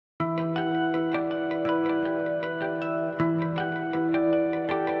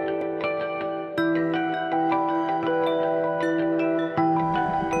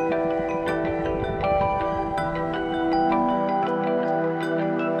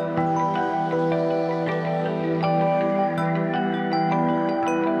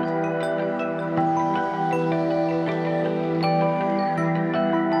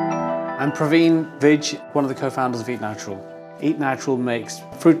I'm Praveen Vijh, one of the co-founders of Eat Natural. Eat Natural makes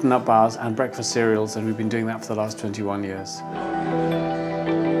fruit and nut bars and breakfast cereals, and we've been doing that for the last 21 years.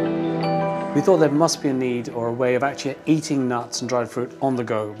 We thought there must be a need or a way of actually eating nuts and dried fruit on the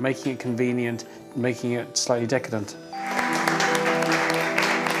go, making it convenient, making it slightly decadent.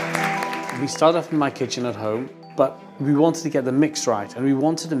 We started off in my kitchen at home, but we wanted to get the mix right, and we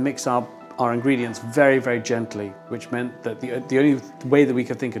wanted to mix our ingredients very, very gently, which meant that the only way that we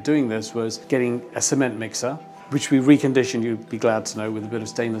could think of doing this was getting a cement mixer, which we reconditioned, you'd be glad to know, with a bit of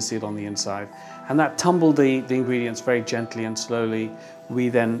stainless steel on the inside. And that tumbled the ingredients very gently and slowly. We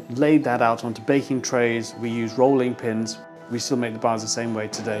then laid that out onto baking trays. We used rolling pins. We still make the bars the same way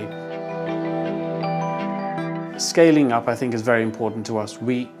today. Scaling up, I think, is very important to us.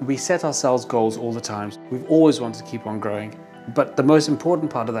 We set ourselves goals all the time. We've always wanted to keep on growing. But the most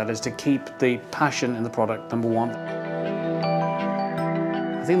important part of that is to keep the passion in the product, number one.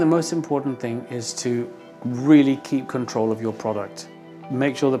 I think the most important thing is to really keep control of your product.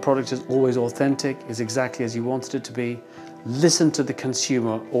 Make sure the product is always authentic, is exactly as you wanted it to be. Listen to the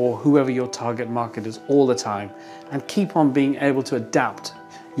consumer or whoever your target market is all the time, and keep on being able to adapt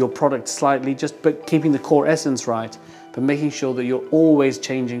your product slightly, but keeping the core essence right, but making sure that you're always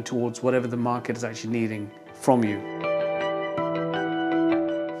changing towards whatever the market is actually needing from you.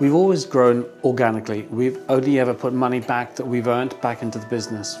 We've always grown organically. We've only ever put money back that we've earned back into the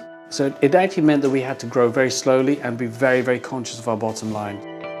business. So it actually meant that we had to grow very slowly and be very, very conscious of our bottom line.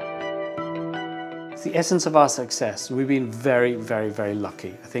 It's the essence of our success. We've been very, very, very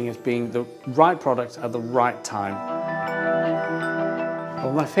lucky. I think it's being the right product at the right time.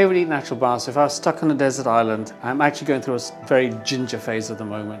 Well, my favorite Eat Natural bar, so if I was stuck on a desert island, I'm actually going through a very ginger phase at the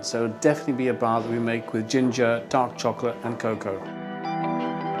moment. So it would definitely be a bar that we make with ginger, dark chocolate and cocoa.